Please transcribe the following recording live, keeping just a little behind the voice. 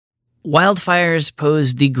Wildfires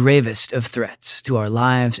pose the gravest of threats to our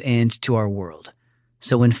lives and to our world.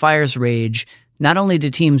 So when fires rage, not only do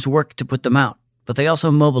teams work to put them out, but they also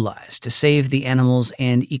mobilize to save the animals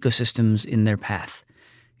and ecosystems in their path.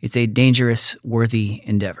 It's a dangerous, worthy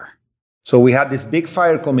endeavor. So we had this big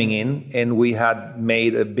fire coming in, and we had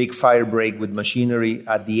made a big fire break with machinery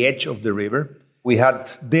at the edge of the river. We had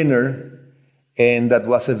dinner, and that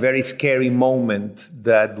was a very scary moment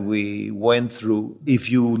that we went through. If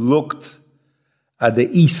you looked at the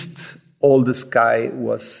east, all the sky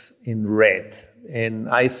was in red. And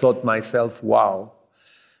I thought myself, wow,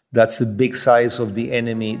 that's a big size of the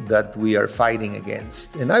enemy that we are fighting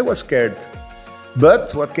against. And I was scared.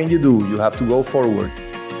 But what can you do? You have to go forward.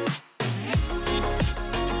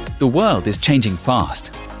 The world is changing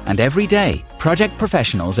fast, and every day, project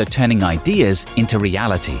professionals are turning ideas into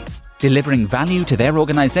reality, delivering value to their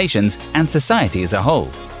organizations and society as a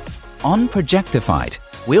whole. On Projectified,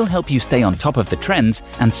 we'll help you stay on top of the trends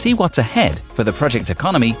and see what's ahead for the project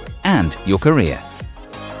economy and your career.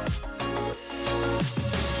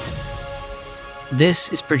 This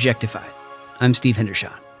is Projectified. I'm Steve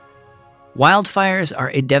Hendershot. Wildfires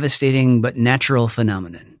are a devastating but natural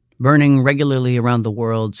phenomenon, burning regularly around the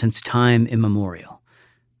world since time immemorial.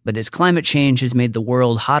 But as climate change has made the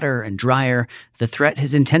world hotter and drier, the threat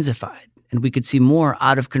has intensified, and we could see more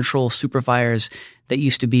out-of-control superfires that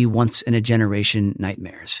used to be once-in-a-generation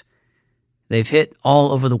nightmares. They've hit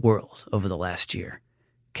all over the world over the last year.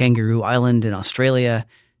 Kangaroo Island in Australia,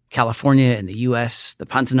 California in the U.S., the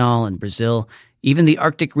Pantanal in Brazil, even the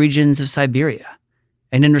Arctic regions of Siberia.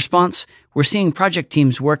 And in response, we're seeing project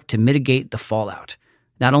teams work to mitigate the fallout.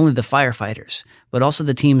 Not only the firefighters, but also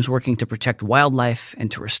the teams working to protect wildlife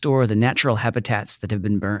and to restore the natural habitats that have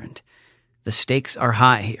been burned. The stakes are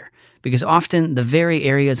high here, because often the very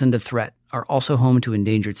areas under threat are also home to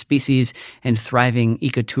endangered species and thriving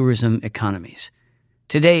ecotourism economies.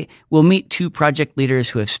 Today, we'll meet two project leaders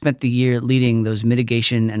who have spent the year leading those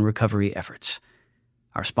mitigation and recovery efforts.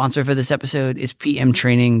 Our sponsor for this episode is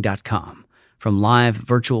pmtraining.com. From live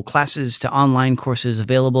virtual classes to online courses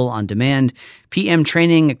available on demand, PM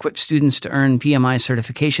Training equips students to earn PMI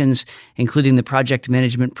certifications, including the Project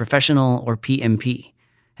Management Professional, or PMP.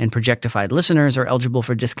 And Projectified listeners are eligible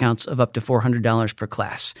for discounts of up to $400 per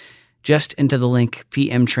class. Just enter the link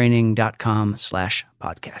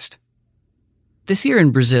pmtraining.com/podcast. This year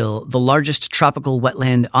in Brazil, the largest tropical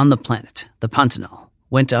wetland on the planet, the Pantanal,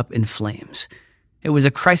 went up in flames. It was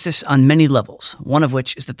a crisis on many levels, one of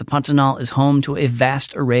which is that the Pantanal is home to a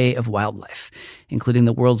vast array of wildlife, including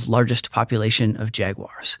the world's largest population of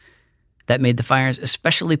jaguars. That made the fires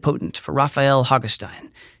especially potent for Rafael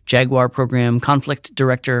Hagestein, Jaguar Program Conflict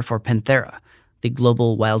Director for Panthera, the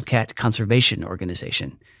global wildcat conservation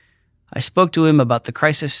organization. I spoke to him about the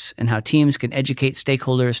crisis and how teams can educate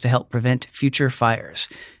stakeholders to help prevent future fires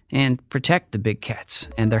and protect the big cats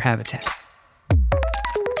and their habitat.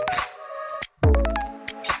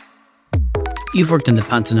 You've worked in the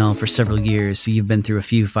Pantanal for several years, so you've been through a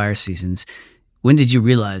few fire seasons. When did you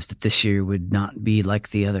realize that this year would not be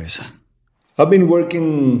like the others? I've been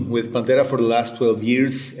working with Panthera for the last 12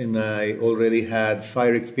 years, and I already had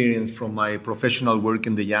fire experience from my professional work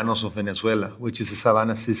in the Llanos of Venezuela, which is a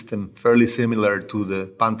savanna system fairly similar to the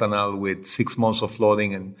Pantanal, with 6 months of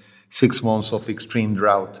flooding and 6 months of extreme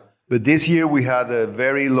drought. But this year we had a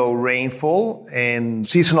very low rainfall, and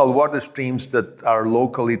seasonal water streams that are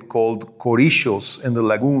locally called corichos in the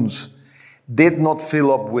lagoons did not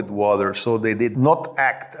fill up with water, so they did not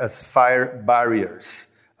act as fire barriers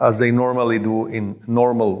as they normally do in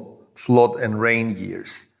normal flood and rain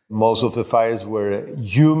years. Most of the fires were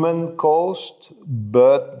human-caused,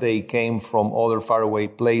 but they came from other faraway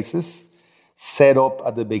places, set up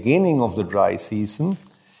at the beginning of the dry season,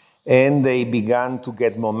 and they began to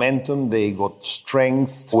get momentum. They got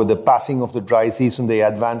strength. With the passing of the dry season, they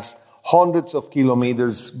advanced hundreds of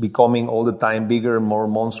kilometers, becoming all the time bigger and more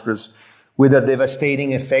monstrous, with a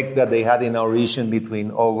devastating effect that they had in our region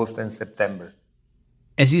between August and September.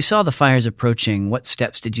 As you saw the fires approaching, what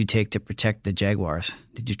steps did you take to protect the jaguars?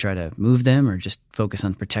 Did you try to move them or just focus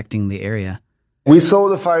on protecting the area? We saw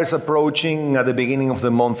the fires approaching at the beginning of the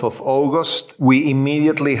month of August. We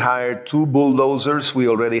immediately hired 2 bulldozers. We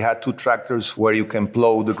already had 2 tractors where you can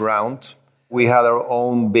plow the ground. We had our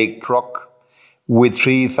own big truck with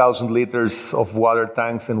 3,000 liters of water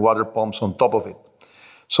tanks and water pumps on top of it.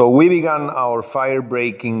 So we began our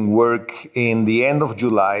fire-breaking work in the end of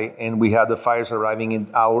July, and we had the fires arriving in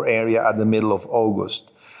our area at the middle of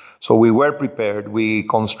August. So we were prepared. We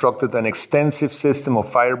constructed an extensive system of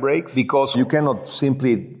fire breaks, because you cannot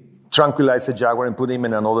simply tranquilize a jaguar and put him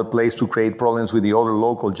in another place to create problems with the other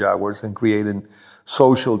local jaguars and create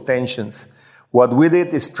social tensions. What we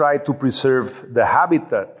did is try to preserve the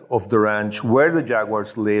habitat of the ranch where the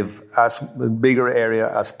jaguars live as bigger area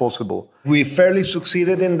as possible. We fairly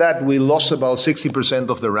succeeded in that. We lost about 60%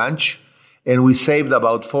 of the ranch and we saved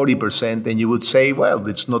about 40%. And you would say, well,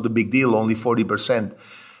 it's not a big deal, only 40%.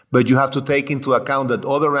 But you have to take into account that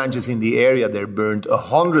other ranches in the area, they burned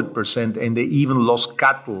 100% and they even lost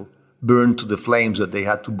cattle burned to the flames that they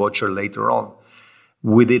had to butcher later on.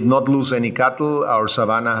 We did not lose any cattle. Our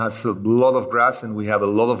savanna has a lot of grass and we have a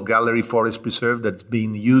lot of gallery forest preserve that's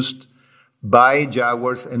being used by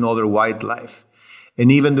jaguars and other wildlife.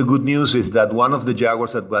 And even the good news is that one of the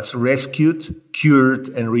jaguars that was rescued, cured,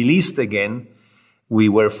 and released again, we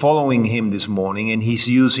were following him this morning and he's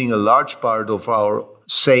using a large part of our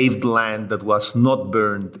saved land that was not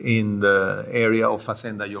burned in the area of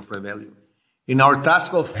Fazenda Joffre Velho. In our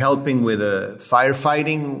task of helping with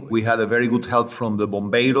firefighting, we had a very good help from the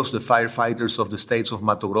Bombeiros, the firefighters of the states of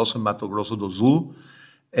Mato Grosso and Mato Grosso do Sul,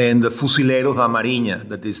 and the Fuzileiros da Marinha,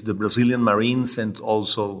 that is the Brazilian Marines, and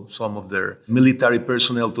also some of their military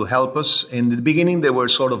personnel to help us. In the beginning, they were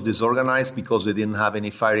sort of disorganized because they didn't have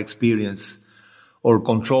any fire experience or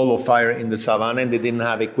control of fire in the savannah, and they didn't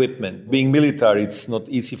have equipment. Being military, it's not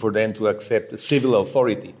easy for them to accept a civil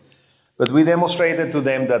authority. But we demonstrated to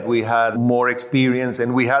them that we had more experience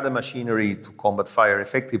and we had the machinery to combat fire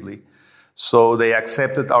effectively. So they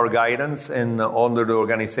accepted our guidance, and under the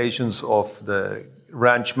organizations of the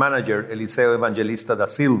ranch manager, Eliseo Evangelista da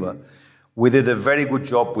Silva, we did a very good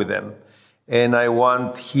job with them. And I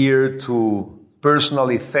want here to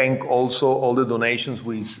personally thank also all the donations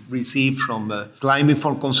we received from the Climate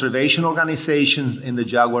for Conservation organizations and the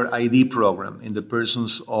Jaguar ID program in the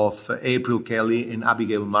persons of April Kelly and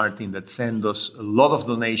Abigail Martin that send us a lot of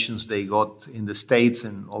donations they got in the States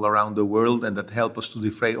and all around the world, and that help us to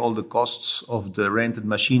defray all the costs of the rented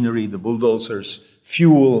machinery, the bulldozers,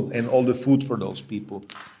 fuel, and all the food for those people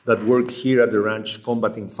that work here at the ranch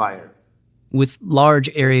combating fire. With large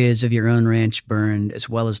areas of your own ranch burned, as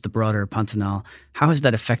well as the broader Pantanal, how has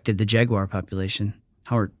that affected the jaguar population?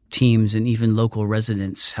 How are teams and even local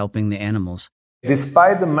residents helping the animals?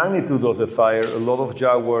 Despite the magnitude of the fire, a lot of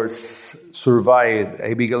jaguars survived.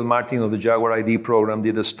 Abigail Martin of the Jaguar ID program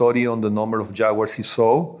did a study on the number of jaguars he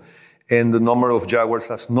saw, and the number of jaguars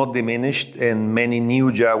has not diminished, and many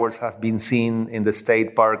new jaguars have been seen in the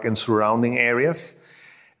state park and surrounding areas.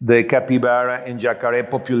 The capybara and jacare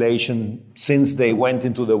population, since they went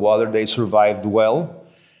into the water, they survived well.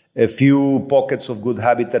 A few pockets of good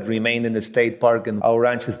habitat remain in the state park, and our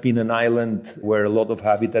ranch has been an island where a lot of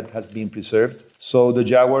habitat has been preserved. So the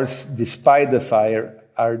jaguars, despite the fire,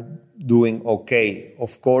 are doing okay.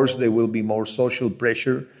 Of course, there will be more social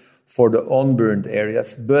pressure for the unburned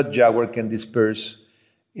areas, but jaguar can disperse,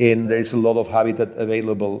 and there is a lot of habitat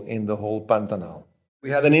available in the whole Pantanal. We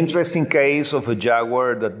had an interesting case of a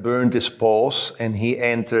jaguar that burned his paws, and he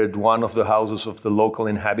entered one of the houses of the local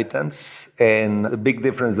inhabitants. And a big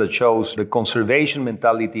difference that shows the conservation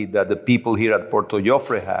mentality that the people here at Porto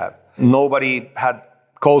Joffre have. Nobody had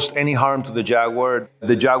caused any harm to the jaguar.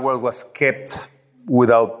 The jaguar was kept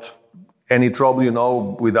without any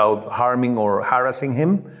trouble, without harming or harassing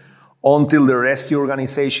him. Until the rescue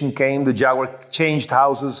organization came, the jaguar changed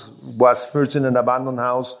houses, was first in an abandoned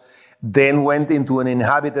house, then went into an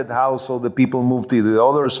inhabited house, so the people moved to the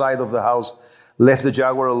other side of the house, left the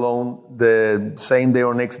jaguar alone. The same day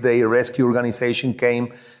or next day, a rescue organization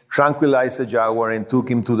came, tranquilized the jaguar, and took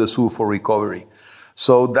him to the zoo for recovery.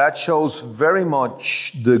 So that shows very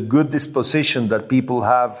much the good disposition that people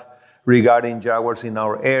have regarding jaguars in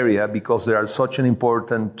our area, because they are such an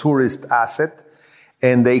important tourist asset,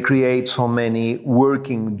 and they create so many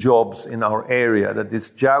working jobs in our area that these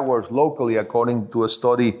jaguars locally, according to a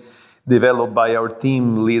study developed by our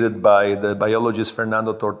team, led by the biologist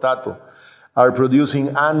Fernando Tortato, are producing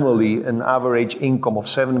annually an average income of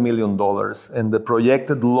 $7 million. And the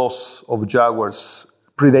projected loss of jaguars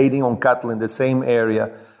predating on cattle in the same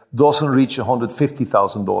area doesn't reach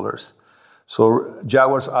 $150,000. So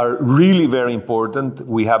jaguars are really very important.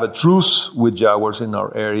 We have a truce with jaguars in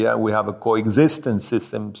our area. We have a coexistence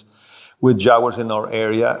system with jaguars in our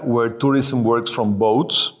area where tourism works from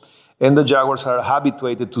boats. And the jaguars are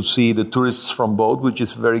habituated to see the tourists from boat, which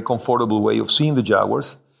is a very comfortable way of seeing the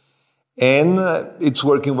jaguars. And it's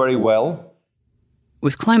working very well.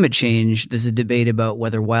 With climate change, there's a debate about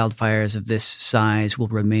whether wildfires of this size will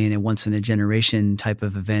remain a once-in-a-generation type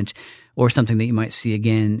of event or something that you might see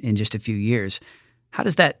again in just a few years. How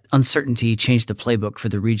does that uncertainty change the playbook for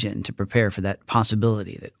the region to prepare for that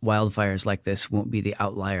possibility that wildfires like this won't be the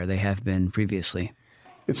outlier they have been previously?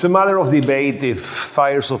 It's a matter of debate if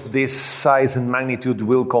fires of this size and magnitude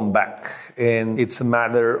will come back. And it's a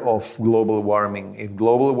matter of global warming. If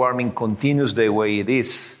global warming continues the way it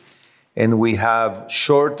is, and we have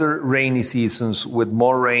shorter rainy seasons with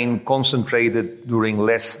more rain concentrated during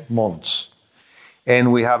less months,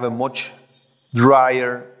 and we have a much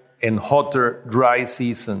drier and hotter dry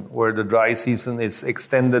season, where the dry season is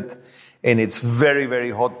extended and it's very, very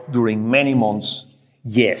hot during many months,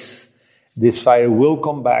 yes, this fire will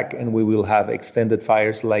come back and we will have extended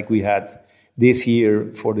fires like we had this year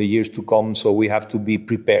for the years to come. So we have to be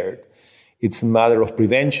prepared. It's a matter of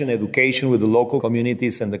prevention, education with the local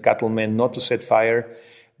communities and the cattlemen not to set fire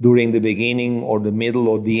during the beginning or the middle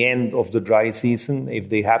or the end of the dry season. If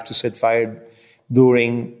they have to set fire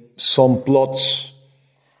during some plots,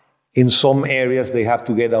 in some areas, they have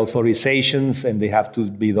to get authorizations and they have to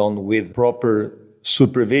be done with proper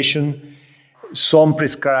supervision. Some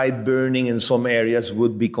prescribed burning in some areas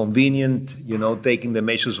would be convenient, taking the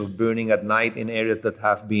measures of burning at night in areas that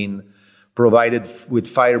have been provided with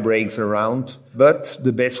fire breaks around. But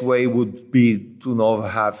the best way would be to not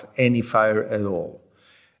have any fire at all,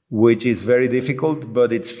 which is very difficult,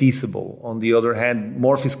 but it's feasible. On the other hand,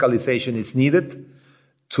 more fiscalization is needed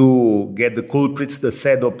to get the culprits that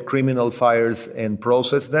set up criminal fires and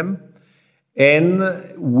process them. And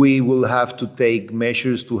we will have to take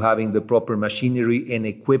measures to having the proper machinery and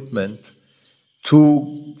equipment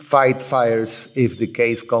to fight fires if the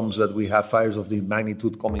case comes that we have fires of the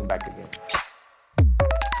magnitude coming back again.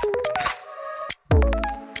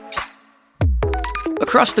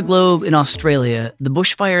 Across the globe in Australia, the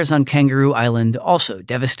bushfires on Kangaroo Island also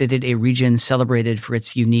devastated a region celebrated for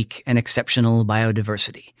its unique and exceptional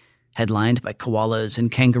biodiversity, headlined by koalas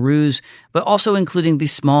and kangaroos, but also including the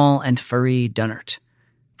small and furry dunnart.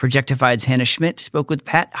 Projectified's Hannah Schmidt spoke with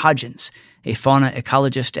Pat Hodgins, a fauna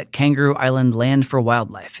ecologist at Kangaroo Island Land for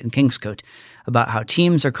Wildlife in Kingscote, about how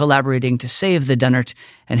teams are collaborating to save the dunnart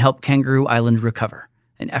and help Kangaroo Island recover,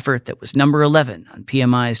 an effort that was number 11 on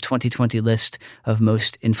PMI's 2020 list of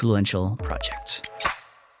most influential projects.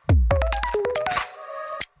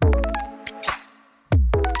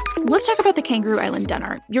 Let's talk about the Kangaroo Island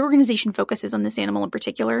dunnart. Your organization focuses on this animal in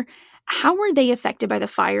particular. How were they affected by the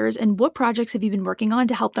fires, and what projects have you been working on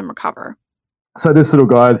to help them recover? So this little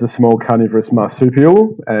guy is a small carnivorous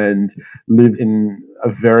marsupial and lives in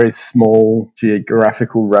a very small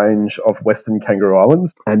geographical range of Western Kangaroo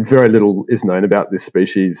Islands, and very little is known about this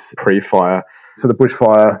species pre-fire. So the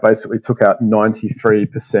bushfire basically took out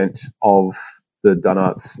 93% of the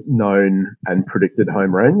dunnart's known and predicted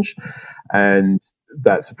home range, and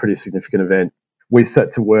that's a pretty significant event. We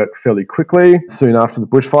set to work fairly quickly. Soon after the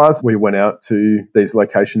bushfires, we went out to these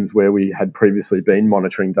locations where we had previously been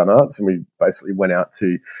monitoring dunnarts, and we basically went out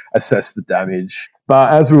to assess the damage.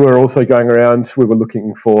 But as we were also going around, we were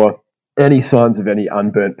looking for any signs of any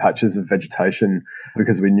unburnt patches of vegetation,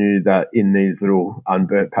 because we knew that in these little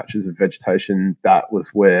unburnt patches of vegetation, that was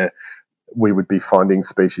where we would be finding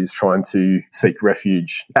species trying to seek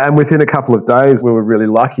refuge. And within a couple of days, we were really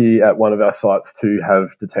lucky at one of our sites to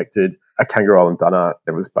have detected a Kangaroo Island dunnart.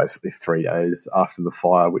 It was basically 3 days after the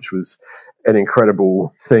fire, which was an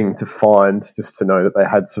incredible thing to find, just to know that they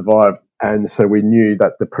had survived. And so we knew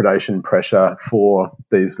that the predation pressure for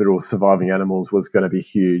these little surviving animals was going to be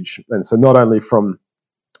huge. And so not only from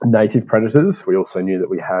native predators, we also knew that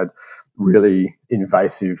we had really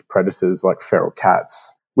invasive predators like feral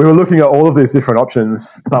cats. We were looking at all of these different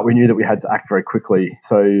options, but we knew that we had to act very quickly.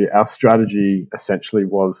 So our strategy essentially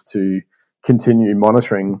was to continue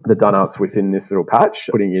monitoring the dunnarts within this little patch,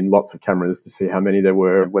 putting in lots of cameras to see how many there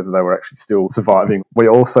were, whether they were actually still surviving. We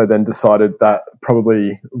also then decided that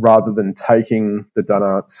probably rather than taking the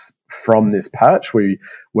dunnarts from this patch, we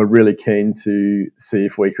were really keen to see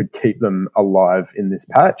if we could keep them alive in this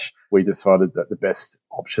patch. We decided that the best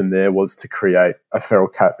option there was to create a feral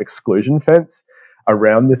cat exclusion fence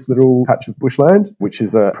around this little patch of bushland, which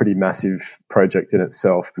is a pretty massive project in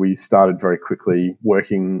itself. We started very quickly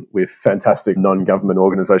working with fantastic non-government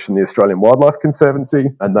organisation, the Australian Wildlife Conservancy,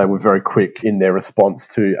 and they were very quick in their response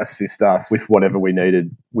to assist us with whatever we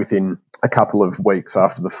needed. Within a couple of weeks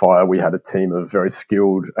after the fire, we had a team of very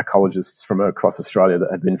skilled ecologists from across Australia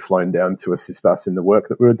that had been flown down to assist us in the work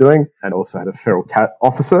that we were doing, and also had a feral cat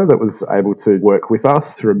officer that was able to work with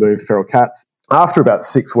us to remove feral cats. After about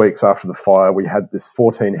 6 weeks after the fire, we had this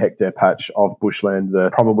 14-hectare patch of bushland,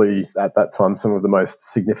 probably at that time some of the most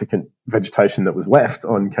significant vegetation that was left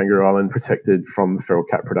on Kangaroo Island, protected from feral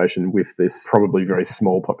cat predation, with this probably very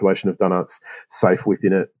small population of dunnarts safe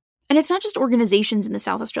within it. And it's not just organizations in the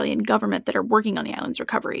South Australian government that are working on the island's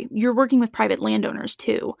recovery. You're working with private landowners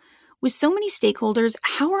too. With so many stakeholders,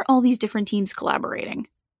 how are all these different teams collaborating?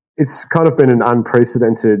 It's kind of been an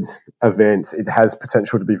unprecedented event. It has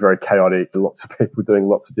potential to be very chaotic. Lots of people doing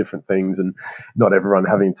lots of different things and not everyone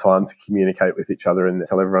having time to communicate with each other and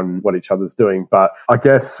tell everyone what each other's doing. But I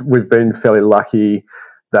guess we've been fairly lucky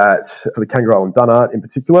that for the Kangaroo Island dunnart in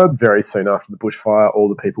particular, very soon after the bushfire, all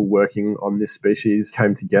the people working on this species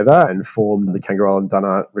came together and formed the Kangaroo Island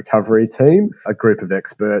dunnart recovery team, a group of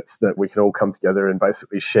experts that we can all come together and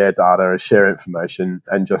basically share data, share information,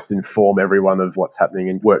 and just inform everyone of what's happening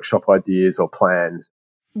in workshop ideas or plans.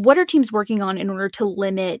 What are teams working on in order to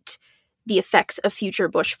limit the effects of future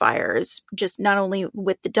bushfires, just not only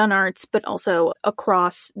with the dunnarts, but also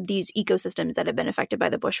across these ecosystems that have been affected by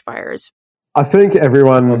the bushfires? I think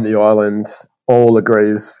everyone on the island all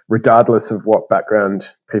agrees, regardless of what background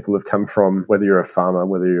people have come from, whether you're a farmer,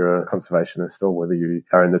 whether you're a conservationist, or whether you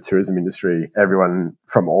are in the tourism industry, everyone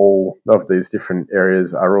from all of these different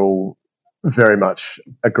areas are all very much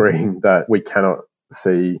agreeing that we cannot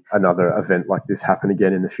see another event like this happen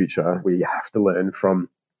again in the future. We have to learn from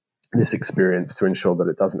this experience to ensure that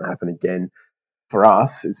it doesn't happen again. For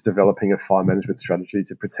us, it's developing a fire management strategy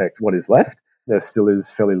to protect what is left. There still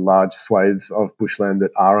is fairly large swathes of bushland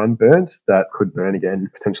that are unburnt that could burn again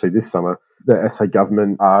potentially this summer. The SA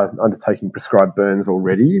government are undertaking prescribed burns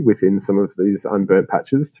already within some of these unburnt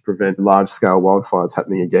patches to prevent large-scale wildfires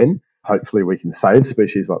happening again. Hopefully we can save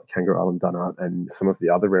species like the Kangaroo Island dunnart and some of the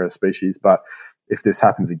other rarer species, but if this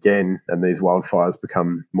happens again and these wildfires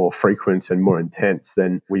become more frequent and more intense,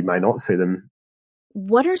 then we may not see them.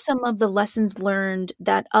 What are some of the lessons learned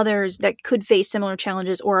that others that could face similar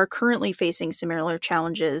challenges or are currently facing similar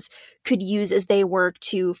challenges could use as they work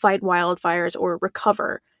to fight wildfires or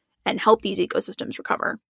recover and help these ecosystems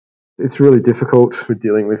recover? It's really difficult with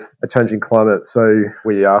dealing with a changing climate. So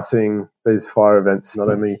we are seeing these fire events not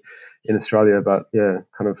only in Australia, but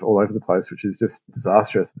kind of all over the place, which is just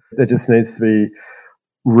disastrous. There just needs to be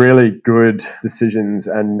really good decisions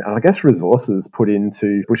and I guess resources put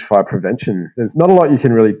into bushfire prevention. There's not a lot you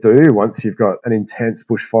can really do once you've got an intense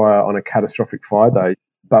bushfire on a catastrophic fire day.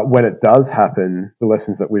 But when it does happen, the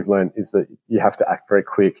lessons that we've learned is that you have to act very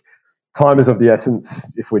quick. Time is of the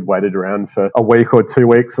essence. If we'd waited around for a week or 2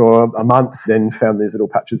 weeks or a month, then found these little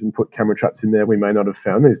patches and put camera traps in there, we may not have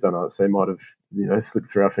found these dunnarts. They might have,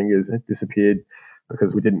 slipped through our fingers and disappeared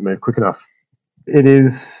because we didn't move quick enough. It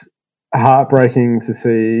is heartbreaking to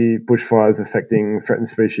see bushfires affecting threatened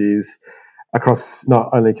species across not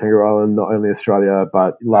only Kangaroo Island, not only Australia,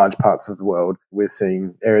 but large parts of the world. We're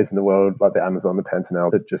seeing areas in the world like the Amazon, the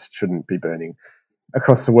Pantanal, that just shouldn't be burning.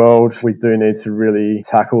 Across the world, we do need to really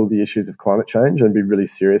tackle the issues of climate change and be really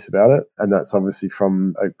serious about it. And that's obviously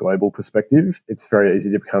from a global perspective. It's very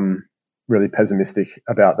easy to become really pessimistic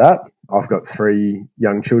about that. I've got 3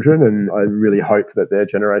 young children and I really hope that their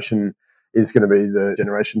generation is going to be the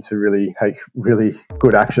generation to really take really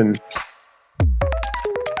good action.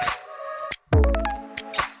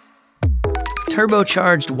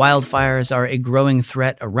 Turbocharged wildfires are a growing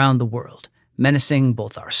threat around the world, menacing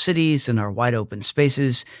both our cities and our wide open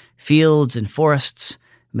spaces, fields and forests,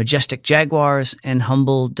 majestic jaguars, and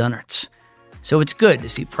humble dunnarts. So it's good to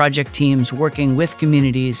see project teams working with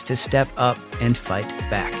communities to step up and fight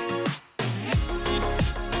back.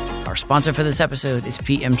 Our sponsor for this episode is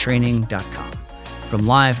pmtraining.com. From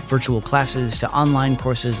live virtual classes to online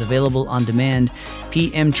courses available on demand,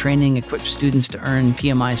 PM Training equips students to earn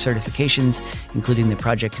PMI certifications, including the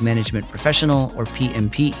Project Management Professional, or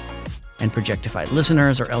PMP. And Projectified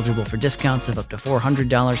listeners are eligible for discounts of up to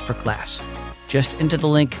 $400 per class. Just enter the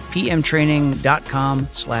link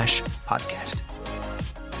pmtraining.com/podcast.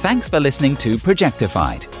 Thanks for listening to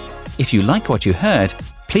Projectified. If you like what you heard,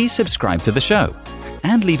 please subscribe to the show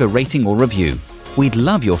and leave a rating or review. We'd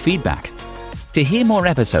love your feedback. To hear more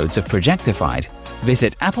episodes of Projectified,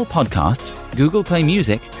 visit Apple Podcasts, Google Play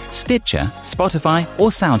Music, Stitcher, Spotify, or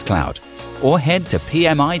SoundCloud, or head to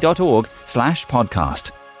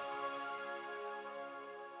pmi.org/podcast.